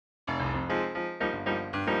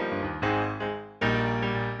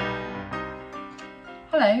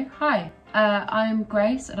Hello, hi, I'm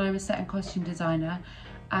Grace and I'm a set and costume designer,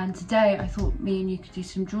 and today I thought me and you could do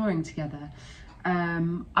some drawing together.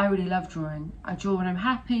 I really love drawing. I draw when I'm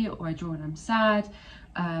happy or I draw when I'm sad,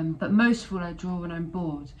 but most of all I draw when I'm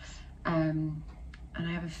bored. And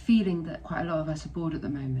I have a feeling that quite a lot of us are bored at the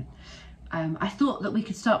moment. I thought that we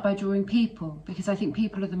could start by drawing people, because I think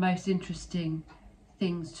people are the most interesting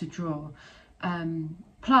things to draw.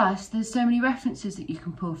 Plus, there's so many references that you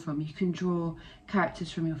can pull from. You can draw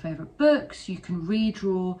characters from your favourite books, you can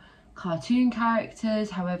redraw cartoon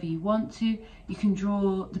characters however you want to, you can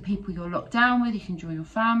draw the people you're locked down with, you can draw your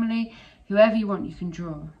family, whoever you want you can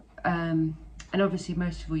draw. And obviously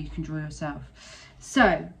most of all you can draw yourself.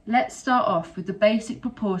 So let's start off with the basic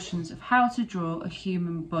proportions of how to draw a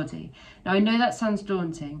human body. Now I know that sounds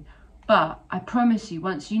daunting, but I promise you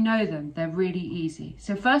once you know them they're really easy.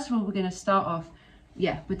 So first of all we're going to start off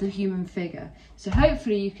with the human figure. So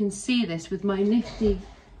hopefully you can see this with my nifty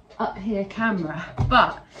up here camera,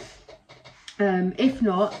 but if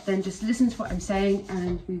not then just listen to what I'm saying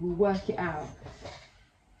and we will work it out.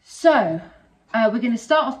 So we're going to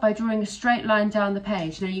start off by drawing a straight line down the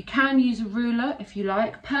page. Now you can use a ruler if you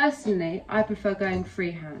like. Personally I prefer going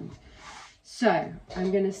freehand. So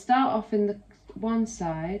I'm going to start off in the one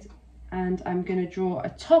side and I'm going to draw a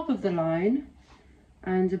top of the line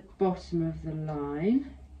and a bottom of the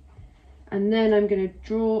line, and then I'm going to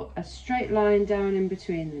draw a straight line down in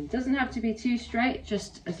between them. Doesn't have to be too straight,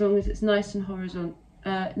 just as long as it's nice and horizontal,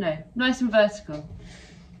 nice and vertical.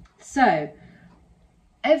 So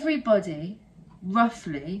everybody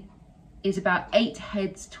roughly is about 8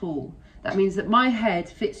 heads tall. That means that my head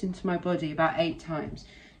fits into my body about 8 times.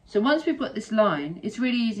 So once we've got this line, it's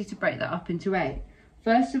really easy to break that up into 8.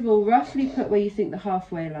 First of all, roughly put where you think the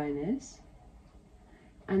halfway line is,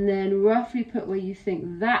 and then roughly put where you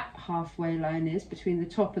think that halfway line is between the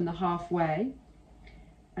top and the halfway,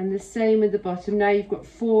 and the same with the bottom. Now you've got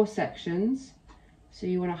 4 sections, so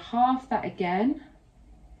you want to half that again,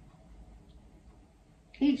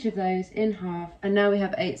 each of those in half, and now we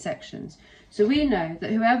have 8 sections. So we know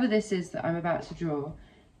that whoever this is that I'm about to draw,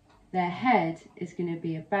 their head is going to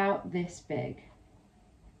be about this big.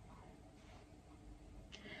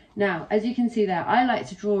 Now, as you can see there, I like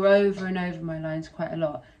to draw over and over my lines quite a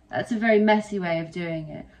lot. That's a very messy way of doing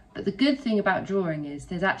it. But the good thing about drawing is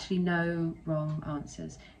there's actually no wrong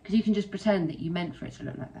answers, because you can just pretend that you meant for it to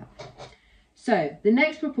look like that. So the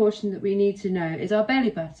next proportion that we need to know is our belly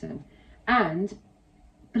button. And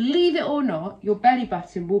believe it or not, your belly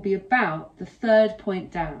button will be about the 3rd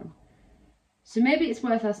point down. So maybe it's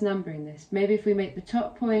worth us numbering this. Maybe if we make the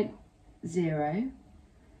top point 0,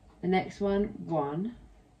 the next one 1,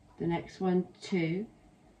 the next one 2,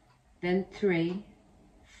 then 3,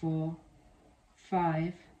 4,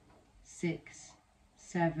 5, 6,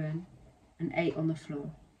 7, and 8 on the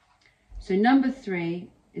floor. So number 3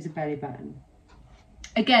 is a belly button.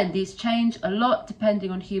 Again, these change a lot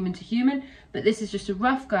depending on human to human, but this is just a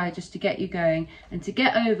rough guide just to get you going and to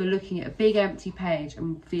get over looking at a big empty page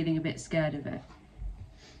and feeling a bit scared of it.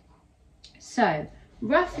 So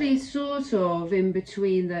roughly sort of in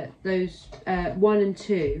between those 1 and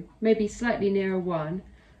 2, maybe slightly nearer 1,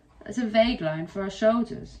 that's a vague line for our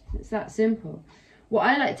shoulders. It's that simple. What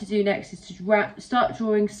I like to do next is to start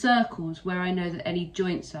drawing circles where I know that any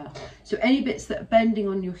joints are. So any bits that are bending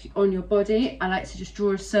on your body, I like to just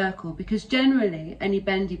draw a circle, because generally any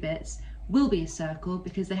bendy bits will be a circle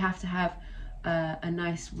because they have to have a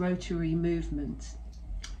nice rotary movement.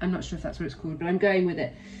 I'm not sure if that's what it's called, but I'm going with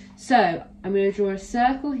it. So I'm going to draw a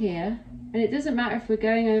circle here, and it doesn't matter if we're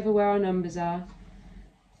going over where our numbers are.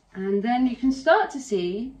 And then you can start to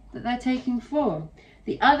see that they're taking form.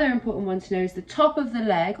 The other important one to know is the top of the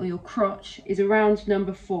leg, or your crotch, is around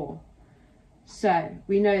number 4. So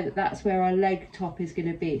we know that that's where our leg top is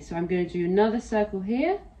going to be. So I'm going to do another circle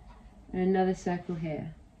here and another circle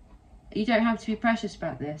here. You don't have to be precious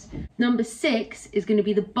about this. Number 6 is going to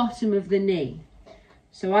be the bottom of the knee.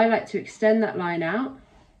 So I like to extend that line out.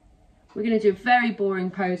 We're going to do a very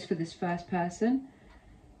boring pose for this first person.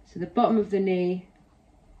 So the bottom of the knee,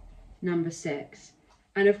 number 6.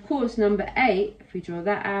 And of course number 8, if we draw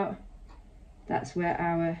that out, that's where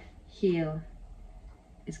our heel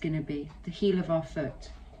is going to be, the heel of our foot.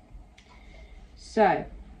 So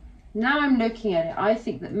now I'm looking at it, I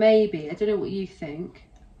think that maybe, I don't know what you think,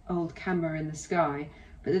 old camera in the sky,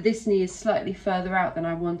 but that this knee is slightly further out than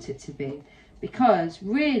I want it to be, because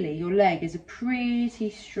really your leg is a pretty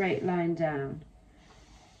straight line down.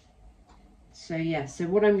 So yeah, so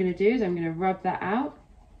what I'm going to do is I'm going to rub that out.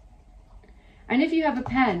 And if you have a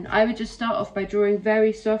pen, I would just start off by drawing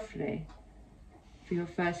very softly. for your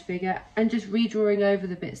first figure, and just redrawing over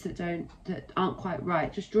the bits that aren't quite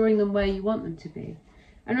right, just drawing them where you want them to be.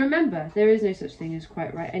 And remember, there is no such thing as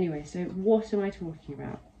quite right anyway, so what am I talking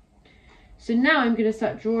about? So now I'm going to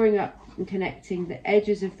start drawing up and connecting the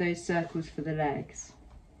edges of those circles for the legs.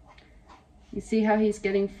 You see how he's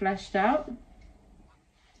getting fleshed out?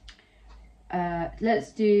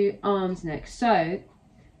 Let's do arms next. So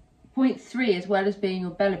point 3, as well as being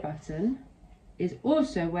your belly button, is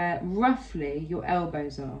also where roughly your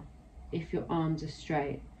elbows are if your arms are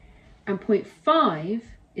straight. And point 5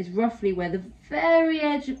 is roughly where the very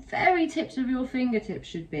tips of your fingertips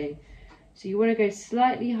should be. So you want to go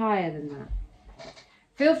slightly higher than that.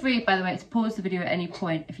 Feel free, by the way, to pause the video at any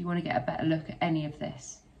point if you want to get a better look at any of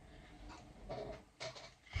this.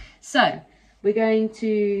 So we're going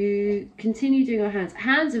to continue doing our hands.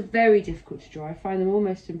 Hands are very difficult to draw. I find them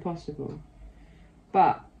almost impossible.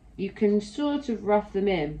 But you can sort of rough them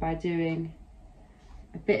in by doing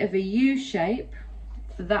a bit of a U shape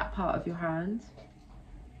for that part of your hand,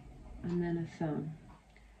 and then a thumb.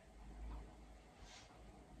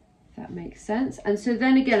 If that makes sense. And so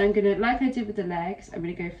then again, I'm going to, like I did with the legs, I'm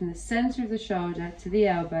going to go from the centre of the shoulder to the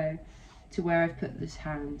elbow to where I've put this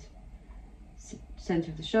hand.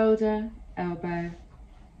 Centre of the shoulder, elbow,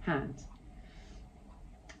 hand.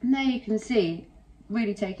 And there you can see,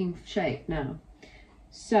 really taking shape now.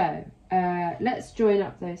 So let's join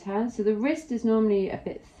up those hands. So the wrist is normally a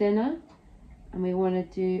bit thinner, and we want to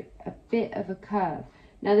do a bit of a curve.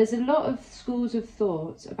 Now there's a lot of schools of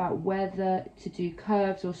thoughts about whether to do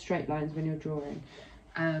curves or straight lines when you're drawing.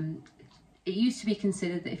 It used to be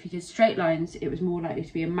considered that if you did straight lines, it was more likely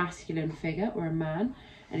to be a masculine figure or a man,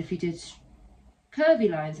 and if you did curvy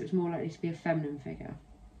lines, it was more likely to be a feminine figure.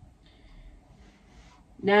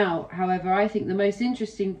 Now, however, I think the most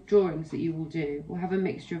interesting drawings that you will do will have a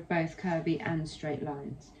mixture of both curvy and straight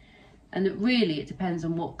lines, and that really it depends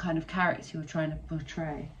on what kind of character you're trying to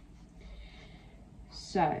portray.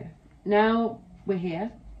 So now we're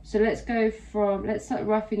here, so let's start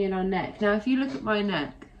roughing in our neck. Now if you look at my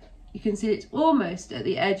neck, you can see it's almost at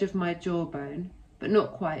the edge of my jawbone, but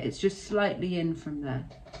not quite, it's just slightly in from there.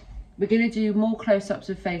 We're going to do more close-ups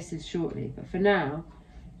of faces shortly, but for now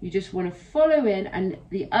you just want to follow in. And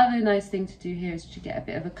the other nice thing to do here is to get a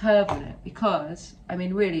bit of a curve on it, because I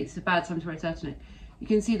mean really it's a bad time to write out on it. You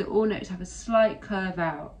can see that all necks have a slight curve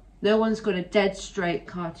out. No one's got a dead straight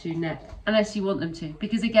cartoon neck unless you want them to,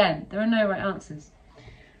 because again, there are no right answers.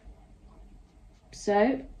 So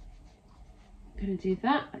I'm going to do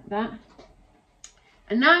that like that.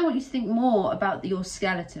 And now I want you to think more about your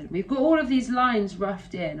skeleton. We've got all of these lines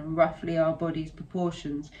roughed in and roughly our body's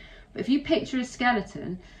proportions. But if you picture a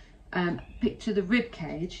skeleton, picture the rib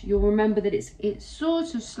cage, you'll remember that it's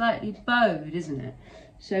sort of slightly bowed, isn't it?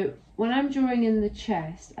 So when I'm drawing in the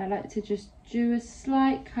chest, I like to just do a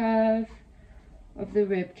slight curve of the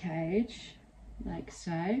rib cage, like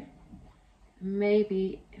so.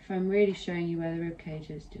 Maybe if I'm really showing you where the rib cage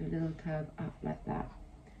is, do a little curve up like that.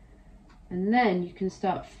 And then you can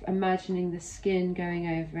start imagining the skin going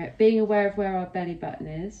over it, being aware of where our belly button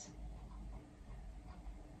is.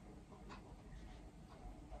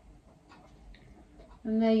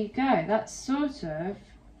 And there you go, that's sort of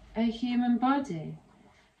a human body.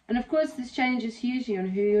 And of course this changes hugely on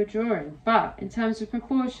who you're drawing, but in terms of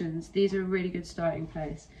proportions, these are a really good starting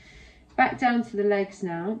place. Back down to the legs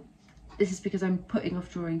now. This is because I'm putting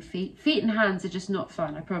off drawing feet. Feet and hands are just not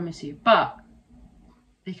fun, I promise you, but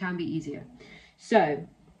they can be easier. So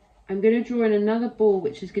I'm going to draw in another ball,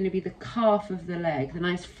 which is going to be the calf of the leg, the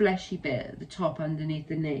nice fleshy bit at the top underneath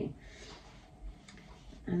the knee.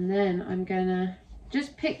 And then I'm going to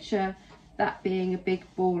just picture that being a big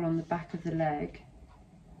ball on the back of the leg,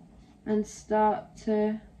 and start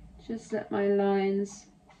to just let my lines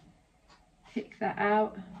pick that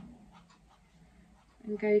out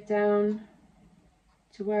and go down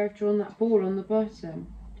to where I've drawn that ball on the bottom.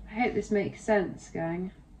 I hope this makes sense,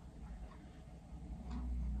 gang.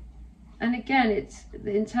 And again, it's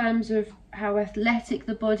in terms of how athletic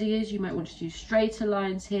the body is, you might want to do straighter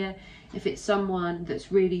lines here. If it's someone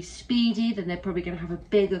that's really speedy, then they're probably going to have a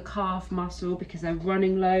bigger calf muscle because they're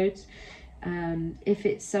running loads. If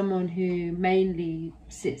it's someone who mainly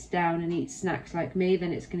sits down and eats snacks like me,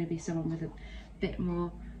 then it's going to be someone with a bit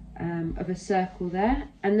more of a circle there.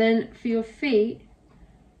 And then for your feet,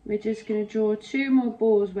 we're just going to draw 2 more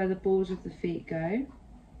balls where the balls of the feet go.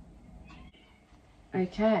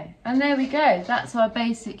 Okay, and there we go, that's our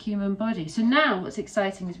basic human body. So now what's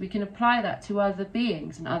exciting is we can apply that to other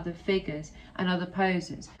beings and other figures and other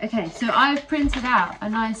poses. Okay, so I've printed out a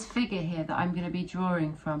nice figure here that I'm going to be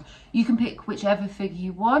drawing from. You can pick whichever figure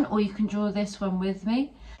you want, or you can draw this one with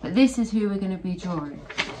me. but this is who we're going to be drawing.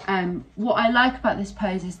 What I like about this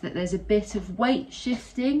pose is that there's a bit of weight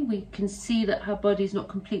shifting. We can see that her body's not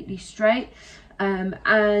completely straight,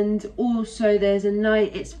 and also there's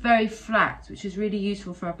it's very flat, which is really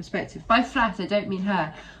useful for our perspective. By flat, I don't mean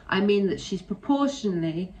her, I mean that she's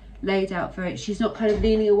proportionally laid out she's not kind of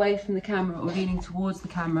leaning away from the camera or leaning towards the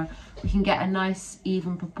camera. We can get a nice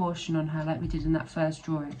even proportion on her like we did in that first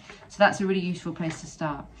drawing. So that's a really useful place to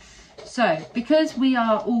start. So because we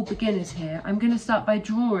are all beginners here, I'm going to start by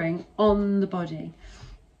drawing on the body.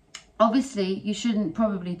 Obviously you shouldn't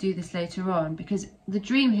probably do this later on, because the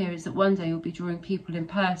dream here is that one day you'll be drawing people in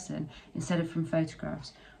person instead of from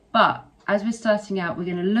photographs. But as we're starting out, we're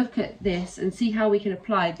going to look at this and see how we can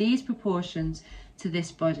apply these proportions to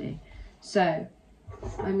this body. So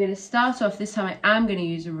I'm going to start off, this time I am going to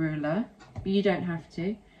use a ruler, but you don't have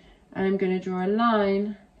to. And I'm going to draw a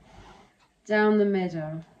line down the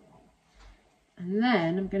middle. And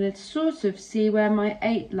then I'm going to sort of see where my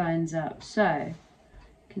 8 lines up. So you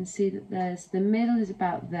can see that there's, the middle is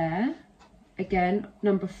about there. Again,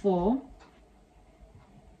 number 4.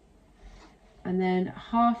 And then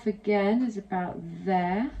half again is about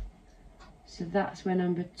there. So that's where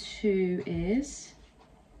number 2 is.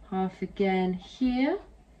 Half again here.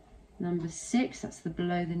 Number 6, that's the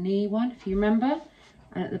below the knee one, if you remember.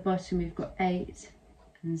 And at the bottom we've got 8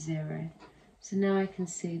 and 0. So now I can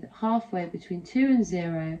see that halfway between 2 and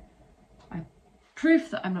 0,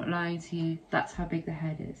 proof that I'm not lying to you, that's how big the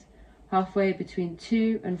head is. Halfway between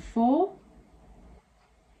 2 and 4,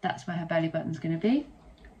 that's where her belly button's going to be.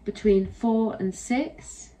 Between 4 and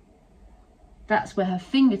 6, that's where her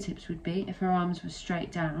fingertips would be if her arms were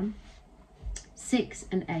straight down. 6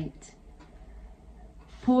 and 8.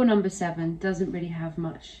 Poor number 7 doesn't really have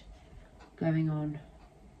much going on.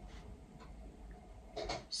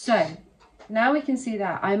 So now we can see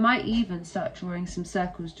that. I might even start drawing some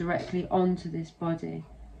circles directly onto this body,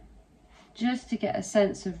 just to get a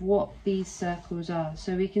sense of what these circles are.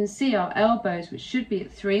 So we can see our elbows, which should be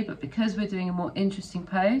at 3, but because we're doing a more interesting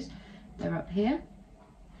pose, they're up here.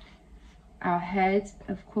 Our head,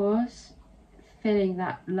 of course, filling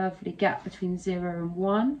that lovely gap between 0 and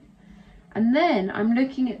 1. And then I'm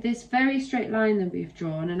looking at this very straight line that we've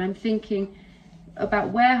drawn, and I'm thinking about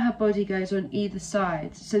where her body goes on either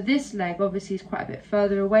side. So this leg obviously is quite a bit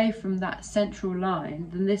further away from that central line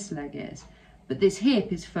than this leg is, but this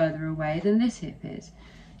hip is further away than this hip is.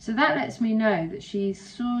 So that lets me know that she's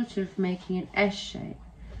sort of making an S shape.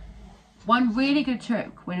 One really good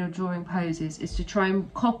trick when you're drawing poses is to try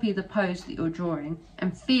and copy the pose that you're drawing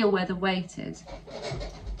and feel where the weight is.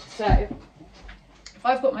 So if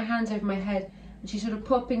I've got my hands over my head and she's sort of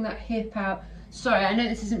popping that hip out, sorry, I know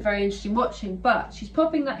this isn't very interesting watching, but she's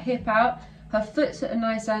popping that hip out, her foot's at a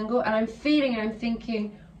nice angle, and I'm feeling and I'm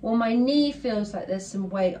thinking, well, my knee feels like there's some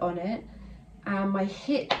weight on it, and my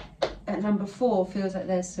hip at number 4 feels like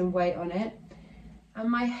there's some weight on it, and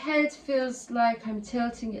my head feels like I'm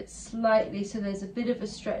tilting it slightly, so there's a bit of a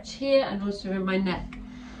stretch here and also in my neck.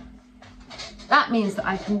 That means that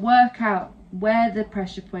I can work out where the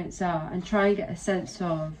pressure points are and try and get a sense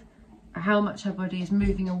of how much her body is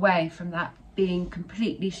moving away from that being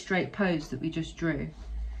completely straight pose that we just drew.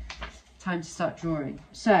 Time to start drawing.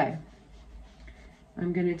 So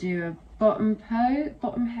I'm going to do a bottom head,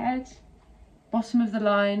 bottom of the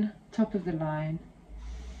line, top of the line,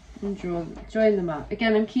 and join them up.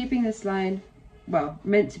 Again, I'm keeping this line, well,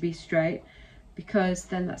 meant to be straight, because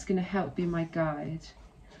then that's going to help be my guide.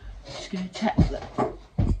 I'm just going to check that.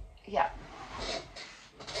 Yeah.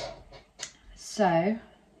 So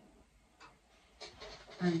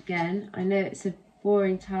again, I know it's a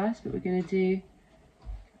boring task, but we're going to do,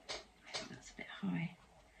 I think that's a bit high.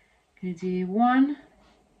 I'm going to do 1,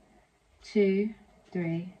 2,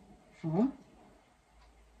 3, 4.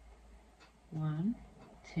 1,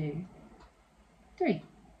 2, 3.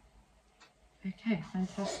 Okay,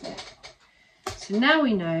 fantastic. So now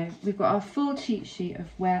we know we've got our full cheat sheet of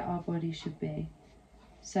where our body should be.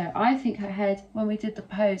 So I think her head, when we did the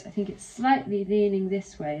pose, I think it's slightly leaning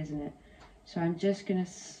this way, isn't it? So I'm just going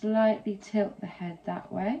to slightly tilt the head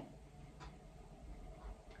that way.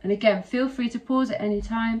 And again, feel free to pause at any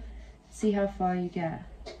time, see how far you get.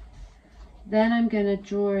 Then I'm going to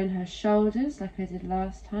draw in her shoulders like I did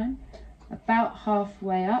last time, about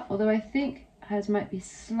halfway up, although I think hers might be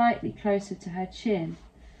slightly closer to her chin.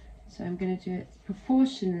 So I'm going to do it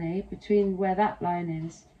proportionally between where that line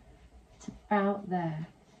is. It's about there.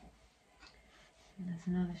 And there's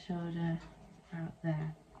another shoulder out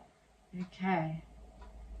there. Okay.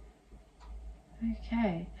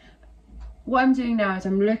 Okay. What I'm doing now is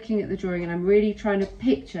I'm looking at the drawing and I'm really trying to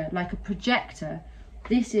picture, like a projector,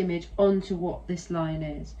 this image onto what this line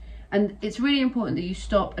is. And it's really important that you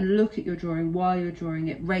stop and look at your drawing while you're drawing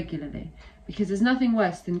it regularly, because there's nothing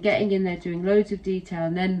worse than getting in there doing loads of detail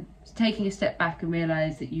and then taking a step back and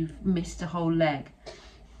realise that you've missed a whole leg.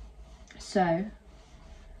 So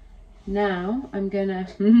now I'm gonna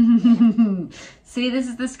see, this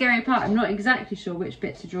is the scary part. I'm not exactly sure which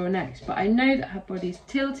bit to draw next, but I know that her body's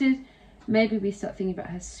tilted. Maybe we start thinking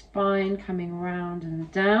about her spine coming around and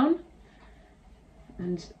down,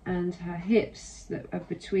 and her hips that are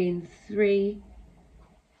between three.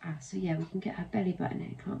 So yeah, we can get her belly button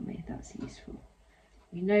in, can't we? That's useful.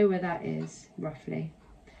 We know where that is roughly.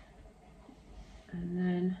 And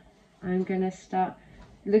then I'm going to start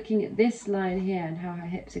looking at this line here and how her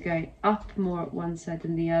hips are going up more at one side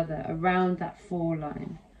than the other, around that 4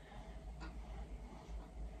 line.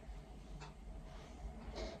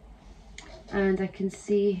 And I can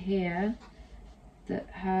see here that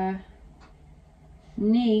her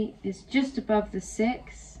knee is just above the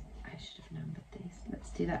 6. I should have numbered these. Let's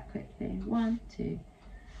do that quickly. 1, 2,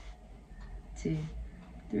 2,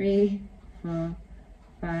 3, 4,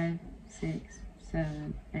 5, 6,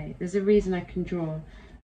 7, 8. There's a reason I can draw.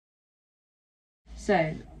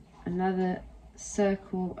 So another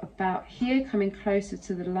circle about here, coming closer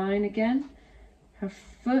to the line again. Her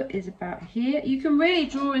foot is about here. You can really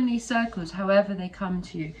draw in these circles however they come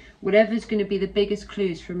to you, whatever's going to be the biggest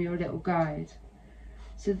clues from your little guide.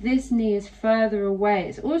 So this knee is further away.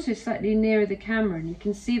 It's also slightly nearer the camera, and you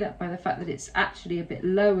can see that by the fact that it's actually a bit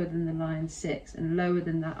lower than the line 6 and lower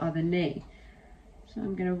than that other knee. So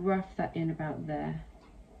I'm going to rough that in about there.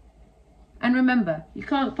 And remember, you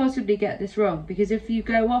can't possibly get this wrong, because if you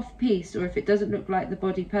go off piece or if it doesn't look like the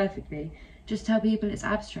body perfectly, just tell people it's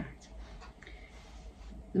abstract.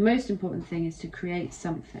 The most important thing is to create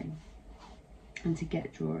something and to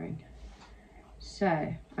get drawing.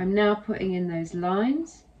 So I'm now putting in those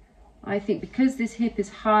lines. I think because this hip is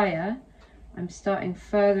higher, I'm starting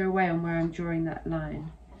further away on where I'm drawing that line.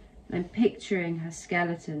 And I'm picturing her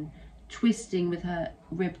skeleton twisting with her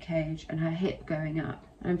rib cage and her hip going up.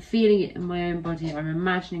 I'm feeling it in my own body. I'm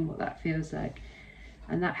imagining what that feels like.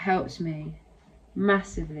 And that helps me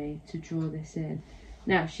massively to draw this in.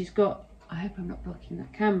 Now she's got, I hope I'm not blocking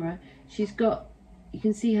that camera, she's got, you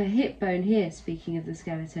can see her hip bone here, speaking of the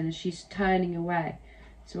skeleton, as she's turning away.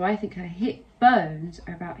 So I think her hip bones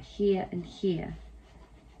are about here and here.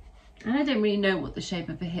 And I don't really know what the shape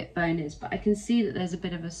of a hip bone is, but I can see that there's a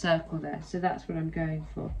bit of a circle there. So that's what I'm going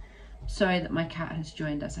for. Sorry that my cat has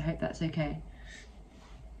joined us. I hope that's okay.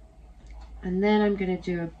 And then I'm going to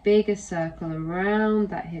do a bigger circle around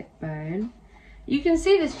that hip bone. You can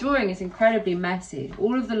see this drawing is incredibly messy.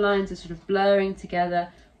 All of the lines are sort of blurring together,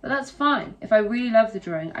 but that's fine. If I really love the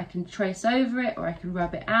drawing, I can trace over it or I can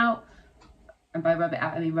rub it out. And by rub it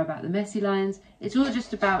out, I mean rub out the messy lines. It's all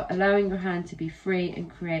just about allowing your hand to be free and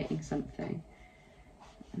creating something.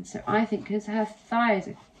 And so I think because her thighs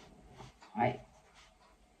are quite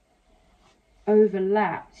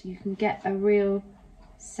overlapped, you can get a real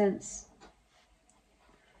sense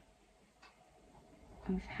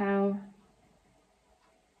of how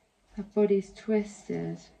her body's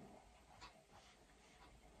twisted.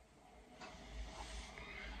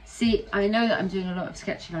 See, I know that I'm doing a lot of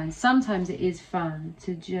sketchy lines. Sometimes it is fun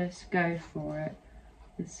to just go for it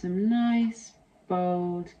with some nice,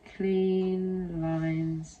 bold, clean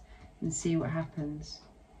lines and see what happens.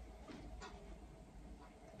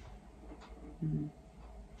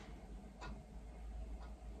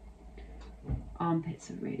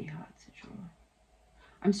 Armpits are really hard to draw.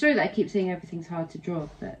 I'm sorry that I keep saying everything's hard to draw,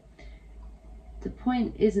 but the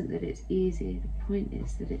point isn't that it's easy. The point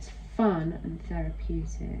is that it's fun and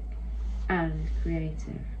therapeutic and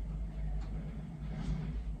creative.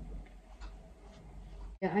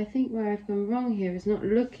 Yeah, I think where I've gone wrong here is not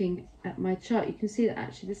looking at my chart. You can see that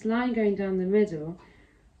actually this line going down the middle,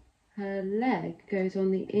 her leg goes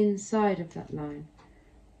on the inside of that line.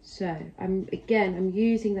 So I'm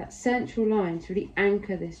using that central line to really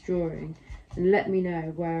anchor this drawing and let me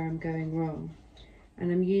know where I'm going wrong.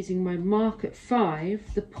 And I'm using my mark at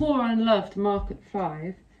 5, the poor unloved mark at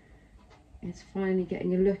 5 is finally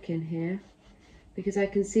getting a look in here, because I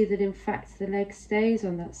can see that in fact the leg stays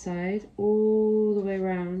on that side all the way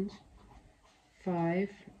around 5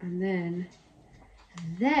 and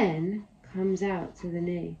then comes out to the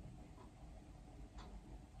knee.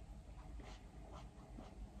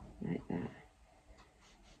 Like that.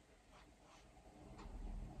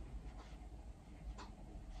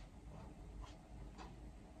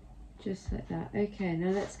 Just like that. Okay, now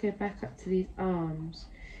let's go back up to these arms.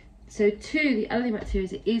 So the other thing about 2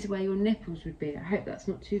 is it is where your nipples would be. I hope that's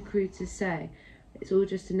not too crude to say. It's all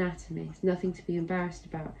just anatomy. It's nothing to be embarrassed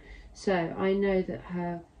about. So I know that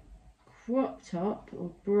her crop top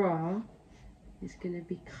or bra is going to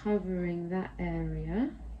be covering that area,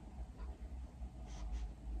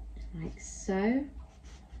 like so.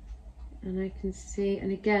 And I can see,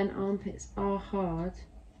 and again, armpits are hard.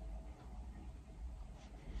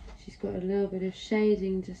 She's got a little bit of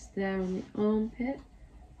shading just there on the armpit,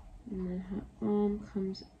 and then her arm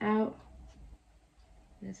comes out.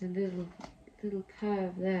 There's a little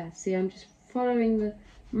curve there. See, I'm just following the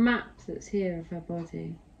map that's here of her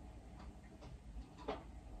body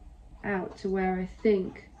out to where I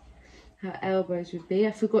think her elbows would be.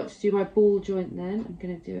 I forgot to do my ball joint then. I'm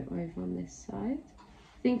going to do it over on this side.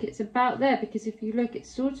 I think it's about there, because if you look, it's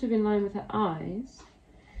sort of in line with her eyes,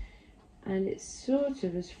 and it's sort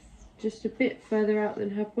of as just a bit further out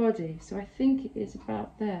than her body, so I think it is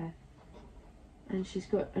about there. And she's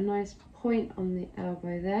got a nice point on the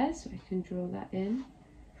elbow there, so I can draw that in.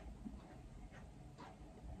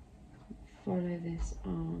 Follow this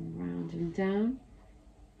arm round and down,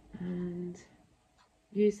 and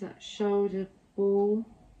use that shoulder ball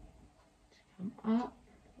to come up.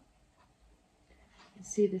 You can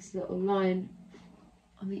see this little line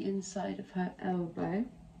on the inside of her elbow,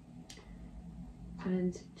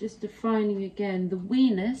 and just defining again the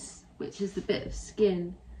weenus, which is the bit of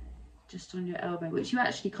skin just on your elbow, which you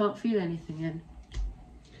actually can't feel anything in.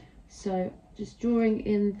 So just drawing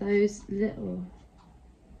in those little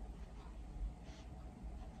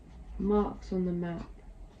marks on the map.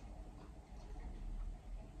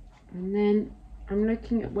 And then I'm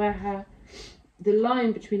looking at where the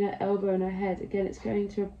line between her elbow and her head, again, it's going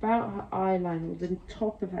to about her eye line, or the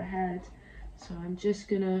top of her head. So I'm just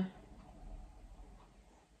gonna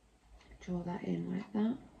draw that in like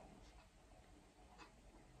that.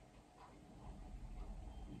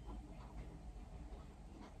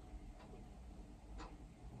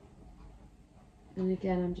 And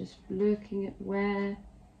again, I'm just looking at where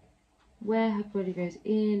her body goes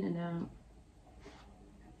in and out.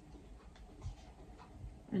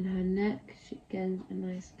 And her neck, again, a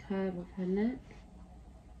nice curve of her neck.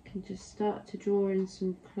 Can just start to draw in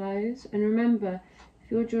some clothes. And remember,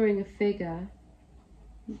 if you're drawing a figure,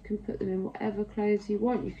 you can put them in whatever clothes you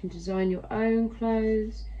want. You can design your own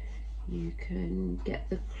clothes. You can get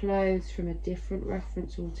the clothes from a different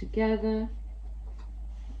reference altogether.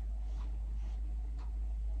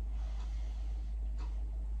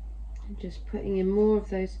 I'm just putting in more of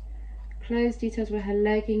those clothes details where her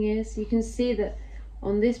legging is. You can see that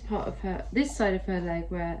on this part of her, this side of her leg,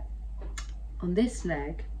 where on this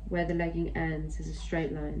leg where the legging ends is a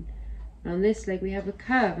straight line, and on this leg we have a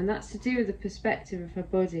curve, and that's to do with the perspective of her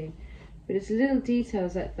body. But it's little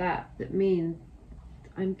details like that that mean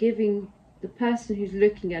I'm giving the person who's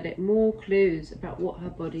looking at it more clues about what her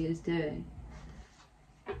body is doing.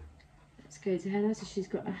 Let's go to her now. So she's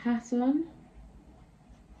got a hat on.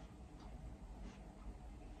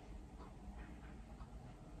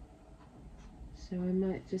 So I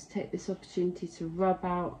might just take this opportunity to rub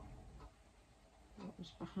out what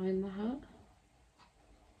was behind the hat.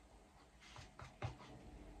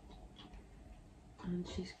 And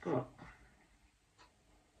she's got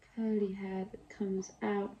curly hair that comes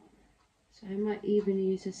out. So I might even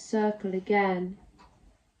use a circle again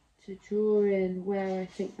to draw in where I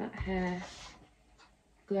think that hair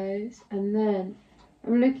goes. And then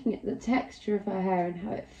I'm looking at the texture of her hair and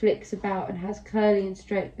how it flicks about and has curly and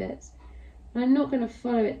straight bits. I'm not going to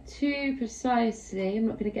follow it too precisely. I'm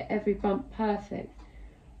not going to get every bump perfect.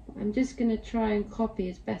 I'm just going to try and copy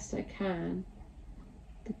as best I can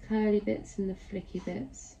the curly bits and the flicky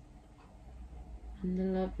bits and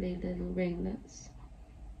the lovely little ringlets.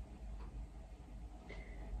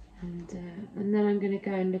 And then I'm going to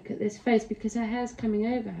go and look at this face, because her hair's coming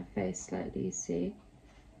over her face slightly, you see.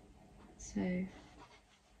 So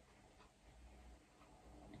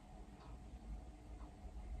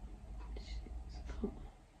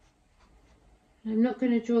I'm not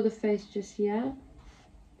going to draw the face just yet,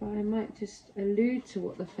 but I might just allude to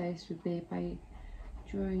what the face would be by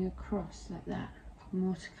drawing a cross like that.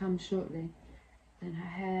 More to come shortly. Then her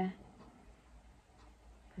hair,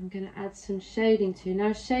 I'm going to add some shading to.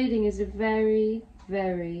 Now shading is a very,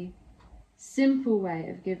 very simple way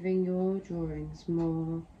of giving your drawings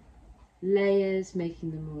more layers,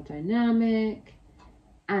 making them more dynamic,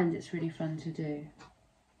 and it's really fun to do.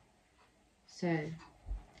 So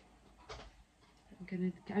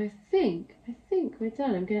I think we're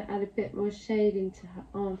done. I'm going to add a bit more shading to her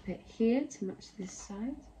armpit here to match this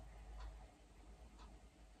side.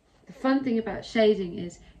 The fun thing about shading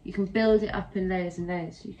is you can build it up in layers and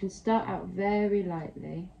layers. So you can start out very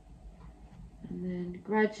lightly, and then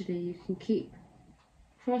gradually you can keep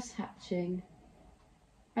cross-hatching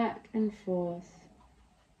back and forth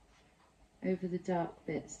over the dark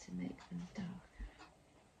bits to make them darker.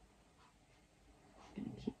 I'm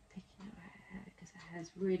going to keep picking at her hair because her hair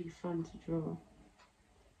is really fun to draw.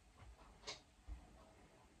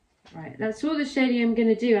 Right, that's all the shading I'm going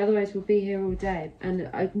to do, otherwise we'll be here all day. And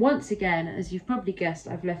once again, as you've probably guessed,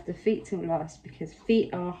 I've left the feet till last because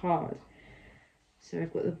feet are hard. So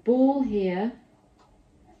I've got the ball here,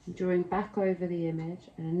 I'm drawing back over the image,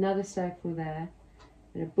 and another circle there,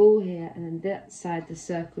 and a ball here, and then that side the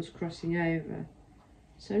circle's crossing over.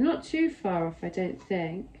 So I'm not too far off, I don't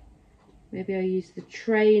think. Maybe I'll use the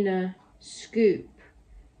trainer scoop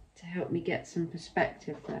to help me get some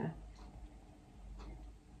perspective there.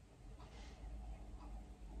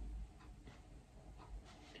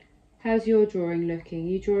 How's your drawing looking? Are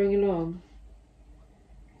you drawing along?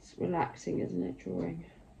 It's relaxing, isn't it, drawing?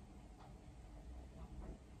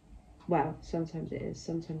 Well, sometimes it is.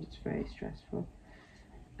 Sometimes it's very stressful.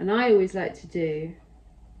 And I always like to do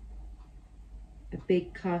a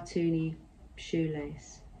big cartoony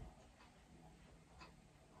shoelace.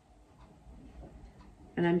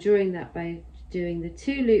 And I'm drawing that by doing the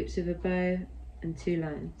 2 loops of a bow and 2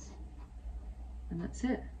 lines. And that's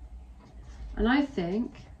it. And I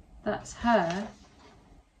think that's her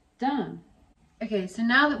done. Okay, so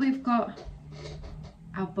now that we've got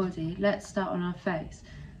our body, let's start on our face.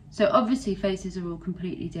 So obviously faces are all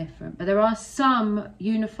completely different, but there are some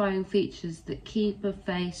unifying features that keep a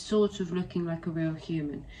face sort of looking like a real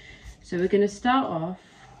human. So we're going to start off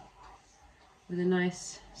with a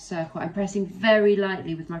nice circle. I'm pressing very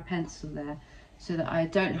lightly with my pencil there so that I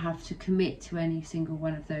don't have to commit to any single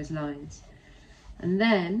one of those lines. And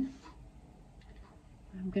then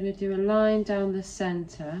I'm going to do a line down the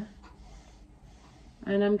centre,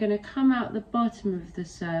 and I'm going to come out the bottom of the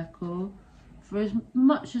circle for as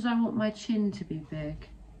much as I want my chin to be big.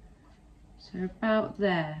 So about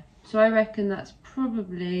there. So I reckon that's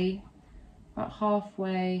probably about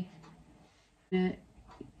halfway. I'm going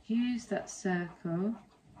to use that circle.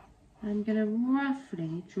 I'm going to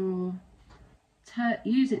roughly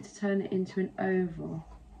use it to turn it into an oval.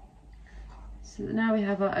 So now we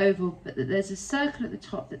have our oval, but there's a circle at the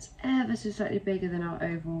top that's ever so slightly bigger than our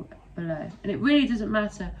oval below. And it really doesn't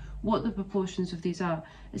matter what the proportions of these are,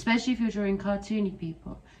 especially if you're drawing cartoony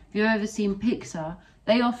people. If you've ever seen Pixar,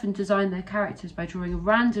 they often design their characters by drawing a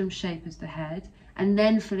random shape as the head and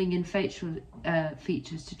then filling in facial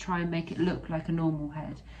features to try and make it look like a normal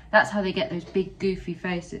head. That's how they get those big goofy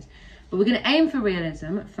faces. But we're going to aim for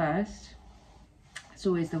realism at first. That's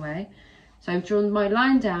always the way. So I've drawn my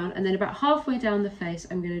line down, and then about halfway down the face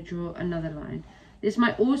I'm going to draw another line. This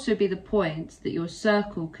might also be the point that your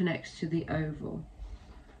circle connects to the oval,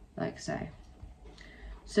 like so.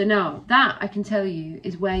 So now that, I can tell you,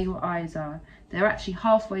 is where your eyes are. They're actually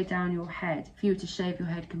halfway down your head. If you were to shave your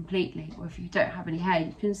head completely, or if you don't have any hair,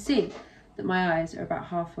 you can see that my eyes are about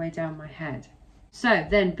halfway down my head. So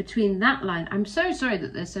then between that line, I'm so sorry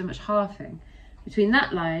that there's so much halving. Between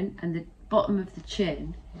that line and the bottom of the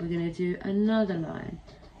chin, we're going to do another line.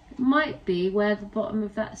 It might be where the bottom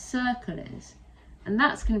of that circle is, and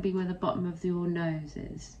that's going to be where the bottom of your nose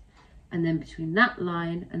is. And then between that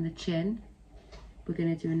line and the chin, we're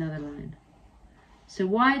going to do another line. So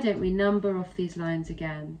why don't we number off these lines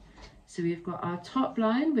again? So we've got our top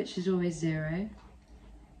line, which is always 0,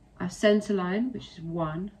 our centre line, which is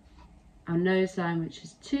 1, our nose line, which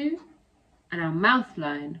is 2, and our mouth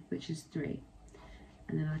line, which is 3.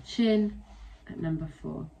 And then our chin at number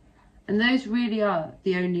 4. And those really are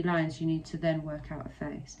the only lines you need to then work out a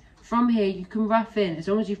face. From here you can rough in, as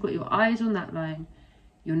long as you've got your eyes on that line,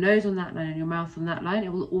 your nose on that line and your mouth on that line,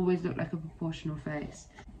 it will always look like a proportional face.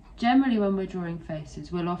 Generally when we're drawing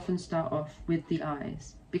faces, we'll often start off with the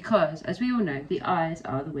eyes, because as we all know, the eyes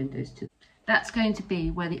are the windows to. That's going to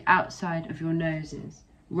be where the outside of your nose is,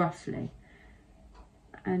 roughly.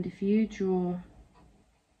 And if you draw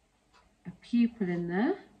a pupil in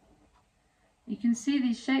there, you can see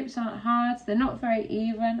these shapes aren't hard, they're not very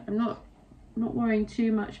even. I'm not worrying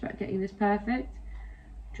too much about getting this perfect.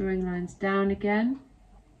 Drawing lines down again.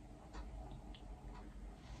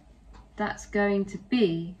 That's going to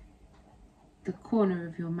be the corner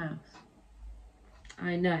of your mouth.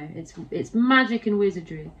 I know, it's magic and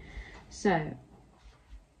wizardry. So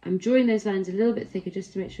I'm drawing those lines a little bit thicker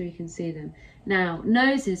just to make sure you can see them. Now,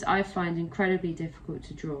 noses I find incredibly difficult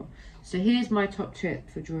to draw. So here's my top tip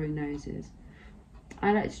for drawing noses.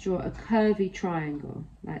 I like to draw a curvy triangle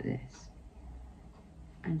like this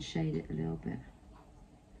and shade it a little bit.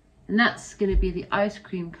 And that's going to be the ice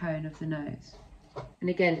cream cone of the nose. And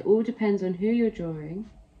again, it all depends on who you're drawing.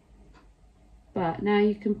 But now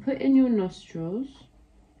you can put in your nostrils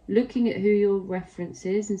looking at who your reference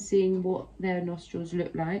is and seeing what their nostrils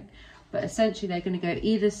look like. But essentially they're going to go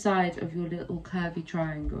either side of your little curvy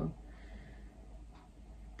triangle.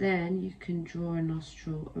 Then you can draw a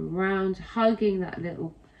nostril around, hugging that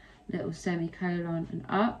little semicolon and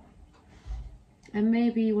up. And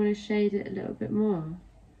maybe you want to shade it a little bit more.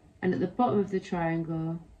 And at the bottom of the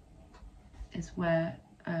triangle is where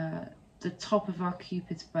the top of our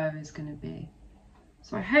Cupid's bow is going to be.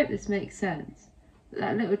 So I hope this makes sense.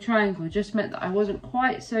 That little triangle just meant that I wasn't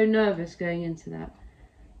quite so nervous going into that.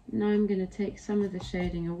 Now I'm going to take some of the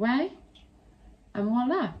shading away, and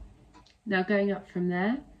voila. Now going up from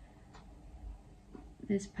there,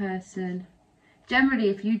 this person, generally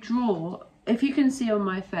if you draw, if you can see on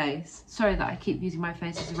my face, sorry that I keep using my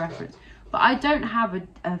face as a reference, but I don't have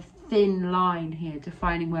a thin line here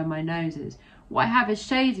defining where my nose is. What I have is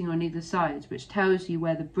shading on either side, which tells you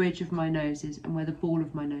where the bridge of my nose is and where the ball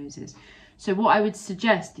of my nose is. So what I would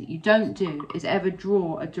suggest that you don't do is ever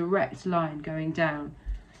draw a direct line going down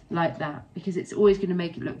like that, because it's always going to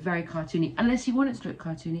make it look very cartoony, unless you want it to look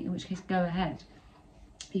cartoony, in which case go ahead.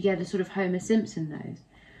 You get a sort of Homer Simpson nose.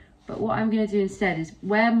 But what I'm going to do instead is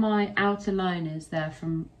where my outer line is there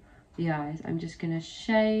from the eyes, I'm just going to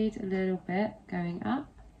shade a little bit going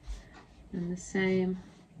up, and the same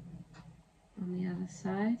on the other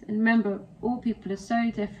side. And remember, all people are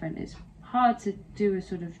so different, it's hard to do a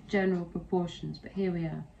sort of general proportions, but here we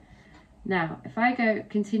are. Now if I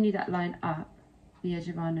continue that line up the edge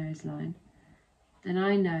of our nose line, then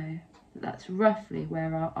I know that that's roughly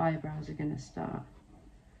where our eyebrows are going to start.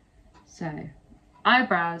 So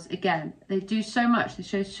eyebrows, again, they do so much, they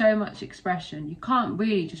show so much expression, you can't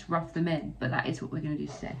really just rough them in, but that is what we're going to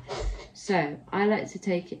do today. So I like to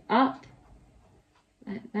take it up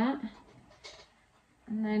like that,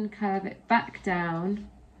 and then curve it back down,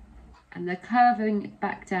 and the curving it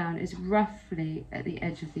back down is roughly at the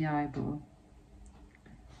edge of the eyeball.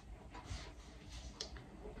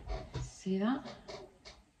 See that?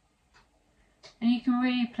 And you can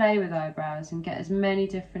really play with eyebrows and get as many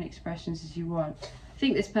different expressions as you want. I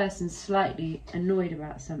think this person's slightly annoyed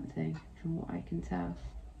about something, from what I can tell.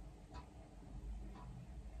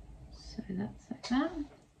 So that's like that.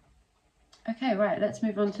 Okay, right, let's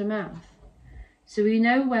move on to mouth. So we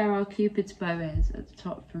know where our Cupid's bow is at the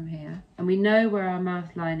top from here, and we know where our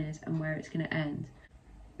mouth line is and where it's going to end.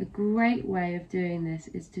 A great way of doing this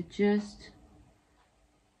is to just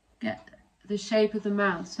get the shape of the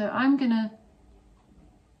mouth. So I'm gonna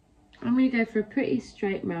go for a pretty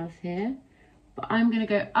straight mouth here, but I'm gonna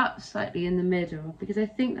go up slightly in the middle because I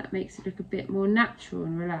think that makes it look a bit more natural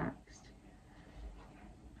and relaxed.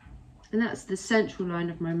 And that's the central line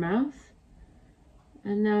of my mouth.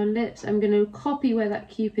 And now lips, I'm gonna copy where that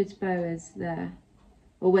Cupid's bow is there,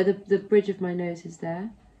 or where the bridge of my nose is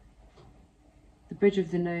there. The bridge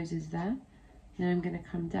of the nose is there. Then I'm gonna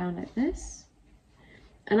come down like this.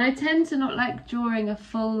 And I tend to not like drawing a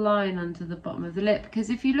full line under the bottom of the lip, because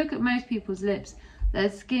if you look at most people's lips, their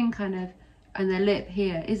skin kind of, and their lip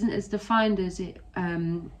here isn't as defined as it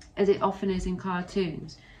often is in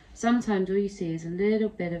cartoons. Sometimes all you see is a little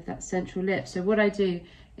bit of that central lip. So what I do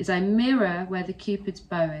is I mirror where the Cupid's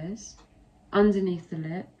bow is underneath the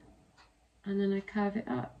lip, and then I curve it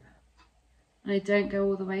up. I don't go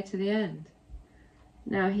all the way to the end.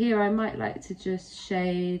 Now here I might like to just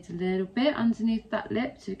shade a little bit underneath that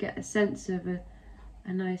lip to get a sense of a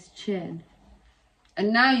nice chin.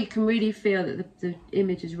 And now you can really feel that the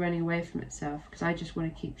image is running away from itself, because I just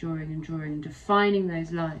want to keep drawing and drawing and defining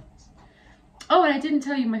those lines. Oh, and I didn't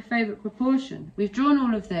tell you my favourite proportion. We've drawn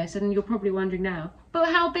all of this and you're probably wondering now, but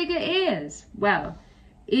how big are ears? Well,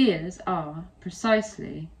 ears are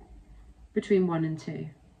precisely between 1 and 2.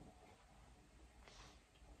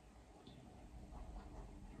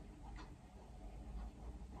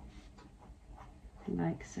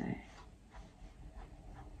 Like so.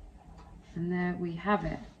 And there we have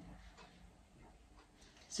it.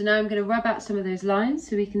 So now I'm going to rub out some of those lines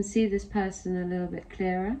so we can see this person a little bit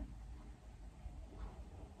clearer.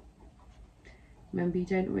 Remember, you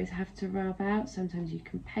don't always have to rub out. Sometimes you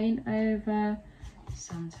can paint over.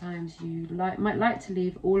 Sometimes you might like to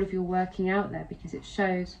leave all of your working out there because it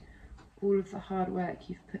shows all of the hard work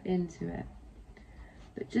you've put into it.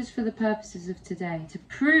 But just for the purposes of today, to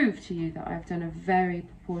prove to you that I've done a very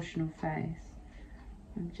proportional face,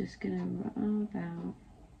 I'm just going to rub out.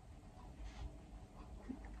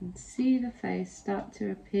 You can see the face start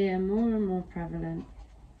to appear more and more prevalent.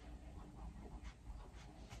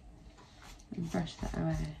 And brush that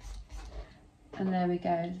away. And there we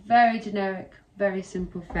go. Very generic, very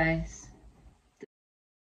simple face.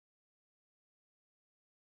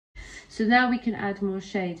 So now we can add more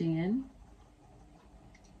shading in.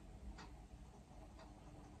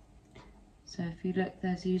 So if you look,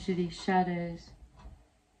 there's usually shadows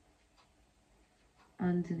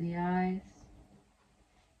under the eyes.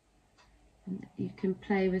 And you can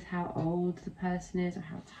play with how old the person is or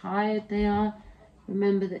how tired they are.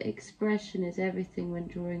 Remember that expression is everything when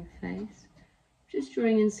drawing a face. Just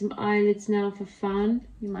drawing in some eyelids now for fun.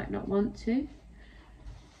 You might not want to.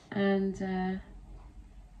 And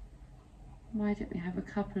why don't we have a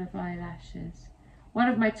couple of eyelashes? One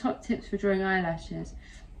of my top tips for drawing eyelashes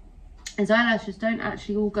is eyelashes don't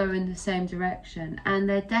actually all go in the same direction, and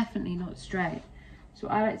they're definitely not straight. So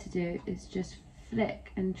what I like to do is just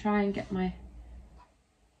flick and try and get my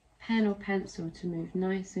pen or pencil to move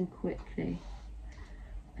nice and quickly.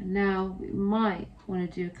 And now we might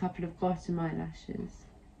want to do a couple of bottom eyelashes.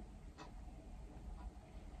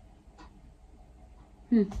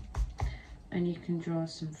 And you can draw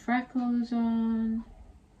some freckles on.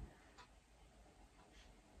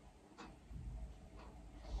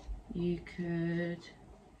 You could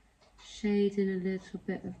shade in a little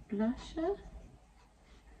bit of blusher.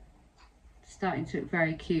 Starting to look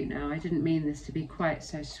very cute now. I didn't mean this to be quite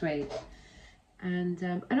so sweet. And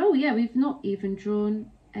oh yeah, we've not even drawn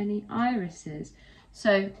any irises.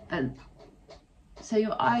 So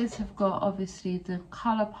your eyes have got obviously the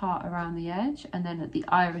colour part around the edge, and then at the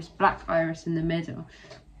iris, black iris in the middle.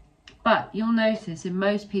 But you'll notice in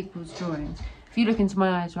most people's drawings, if you look into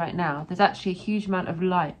my eyes right now, there's actually a huge amount of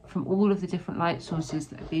light from all of the different light sources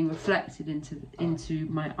that are being reflected into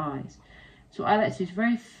my eyes. So what I like to do is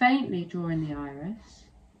very faintly draw in the iris.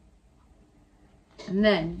 And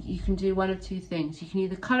then you can do one of two things. You can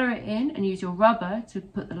either colour it in and use your rubber to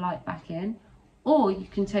put the light back in, or you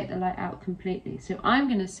can take the light out completely. So I'm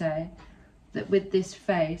going to say that with this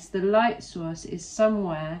face, the light source is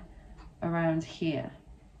somewhere around here,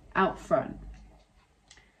 out front.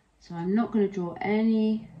 So I'm not going to draw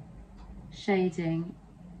any shading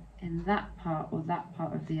in that part or that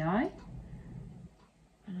part of the eye.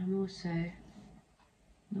 And I'm also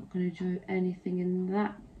not going to draw anything in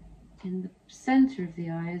the centre of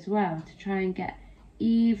the eye as well, to try and get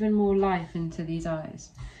even more life into these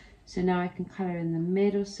eyes. So now I can colour in the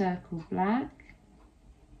middle circle black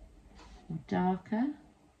or darker,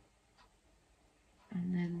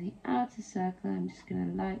 and then the outer circle I'm just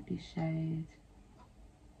going to lightly shade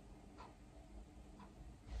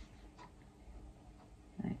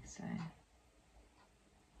like so.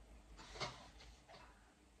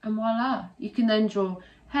 And voila, you can then draw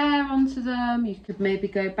hair onto them. You could maybe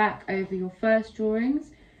go back over your first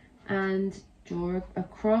drawings and draw a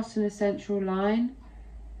cross and a central line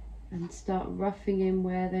and start roughing in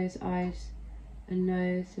where those eyes and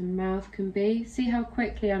nose and mouth can be. See how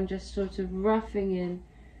quickly I'm just sort of roughing in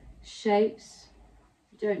shapes.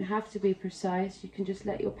 You don't have to be precise. You can just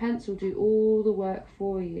let your pencil do all the work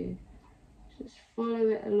for you. Just follow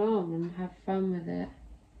it along and have fun with it.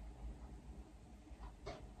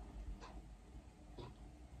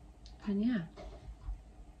 And yeah,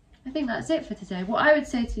 I think that's it for today. What I would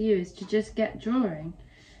say to you is to just get drawing.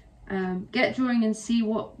 Get drawing and see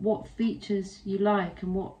what features you like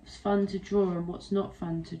and what's fun to draw and what's not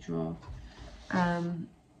fun to draw. And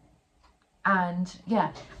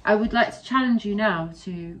yeah, I would like to challenge you now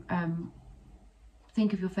to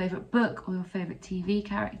think of your favourite book or your favourite TV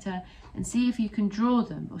character and see if you can draw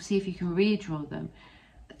them, or see if you can redraw them.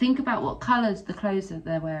 Think about what colours the clothes that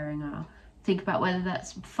they're wearing are. Think about whether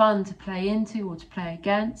that's fun to play into or to play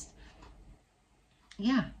against.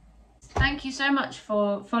 Yeah. Thank you so much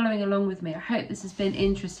for following along with me. I hope this has been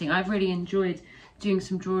interesting. I've really enjoyed doing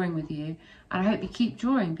some drawing with you, and I hope you keep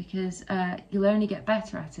drawing, because you'll only get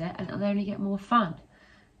better at it and it'll only get more fun.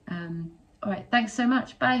 All right, thanks so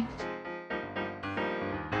much. Bye.